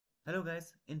Hello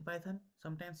guys, in Python,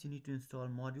 sometimes you need to install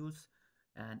modules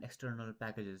and external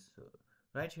packages. So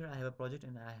right here I have a project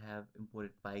and I have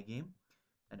imported Pygame.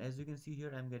 And as you can see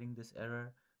here, I'm getting this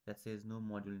error that says no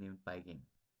module named Pygame.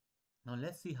 Now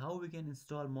let's see how we can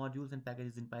install modules and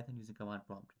packages in Python using command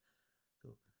prompt. So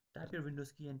type your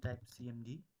Windows key and type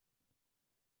cmd,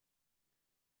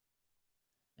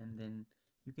 and then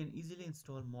you can easily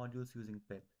install modules using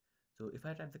pip. So if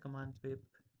I type the command pip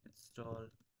install,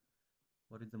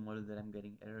 what is the module that I'm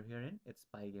getting error here in? It's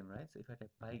Pygame, right? So if I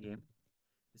type Pygame,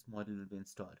 this module will be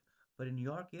installed. But in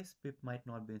your case, pip might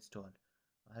not be installed.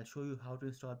 I'll show you how to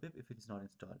install pip if it is not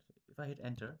installed. So if I hit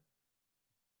enter,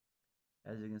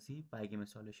 as you can see, Pygame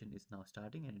installation is now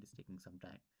starting and it is taking some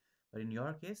time. But in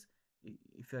your case,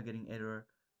 if you are getting error,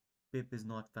 pip is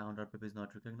not found or pip is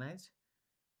not recognized,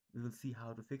 we will see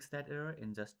how to fix that error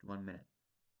in just 1 minute.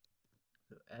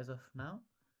 So as of now,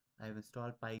 I have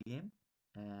installed Pygame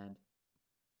and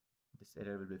this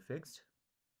error will be fixed.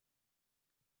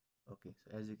 Okay,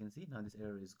 so as you can see, now this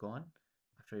error is gone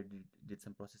after it did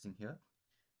some processing here.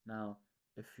 Now,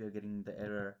 if you're getting the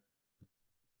error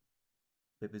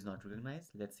pip is not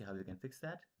recognized, let's see how you can fix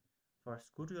that.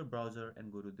 First, go to your browser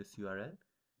and go to this URL.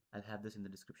 I'll have this in the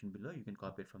description below. You can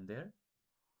copy it from there.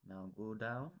 Now go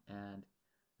down and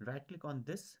right click on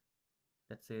this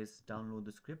that says download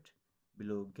the script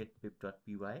below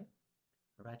getpip.py.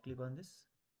 Right click on this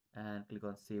and click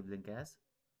on save link as.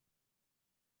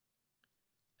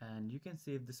 And you can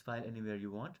save this file anywhere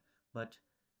you want, but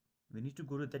we need to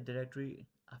go to that directory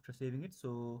after saving it.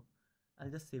 So I'll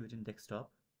just save it in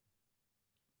desktop.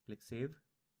 Click save.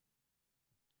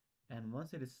 And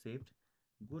once it is saved,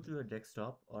 go to your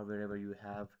desktop or wherever you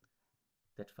have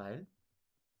that file.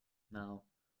 Now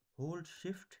hold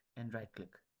shift and right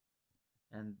click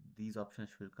and these options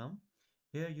will come.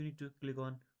 Here you need to click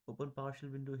on open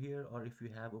PowerShell window here, or if you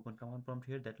have open command prompt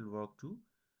here, that will work too.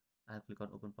 I'll click on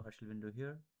open PowerShell window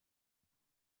here,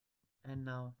 and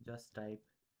now just type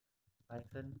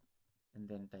Python and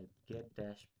then type get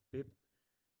dash pip,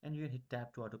 and you can hit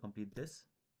tab to auto complete this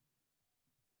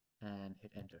and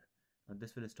hit enter. Now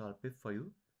this will install pip for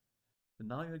you. So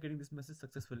now you're getting this message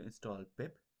successfully install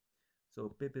pip. So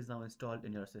pip is now installed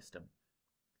in your system.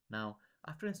 Now,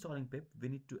 after installing pip, we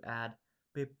need to add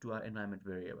pip to our environment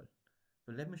variable.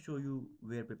 So let me show you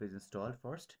where pip is installed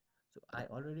first. So I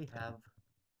already have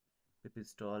pip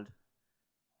installed,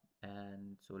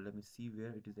 and so let me see where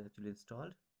it is actually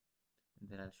installed and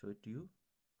then I'll show it to you.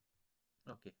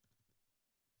 Okay,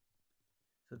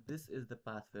 so this is the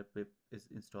path where pip is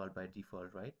installed by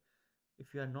default, right?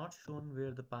 If you are not shown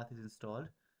where the path is installed,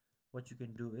 what you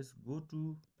can do is go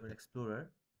to your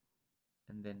Explorer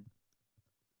and then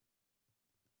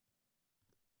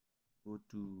go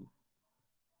to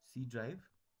C drive,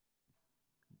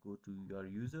 go to your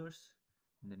users,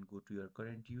 and then go to your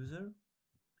current user,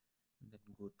 and then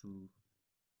go to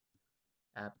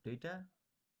app data,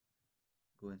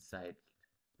 go inside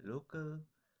local,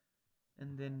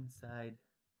 and then inside,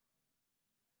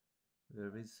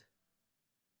 where is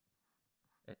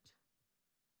it,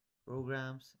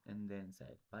 programs, and then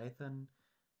inside Python,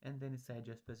 and then inside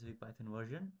your specific Python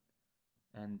version,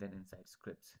 and then inside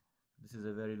scripts. This is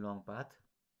a very long path.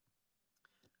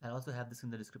 I also have this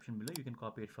in the description below. You can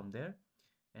copy it from there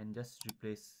and just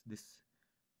replace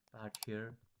part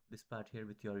here this part here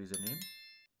with your username,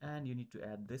 and you need to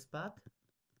add this path.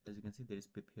 As you can see, there is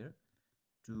pip here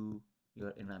to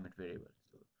your environment variable.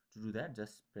 So to do that,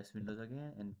 just press Windows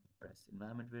again and press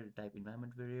type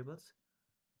environment variables,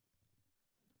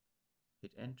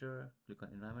 hit enter, click on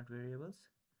environment variables,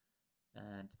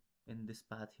 and in this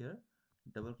path here,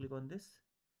 double click on this,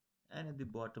 and at the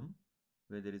bottom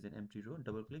where there is an empty row,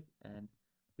 double click and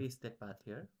paste that path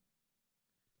here,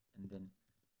 and then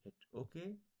hit OK,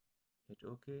 hit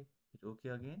OK, hit OK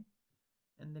again,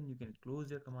 and then you can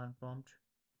close your command prompt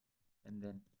and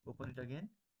then open it again,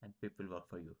 and pip will work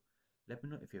for you. Let me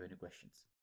know if you have any questions.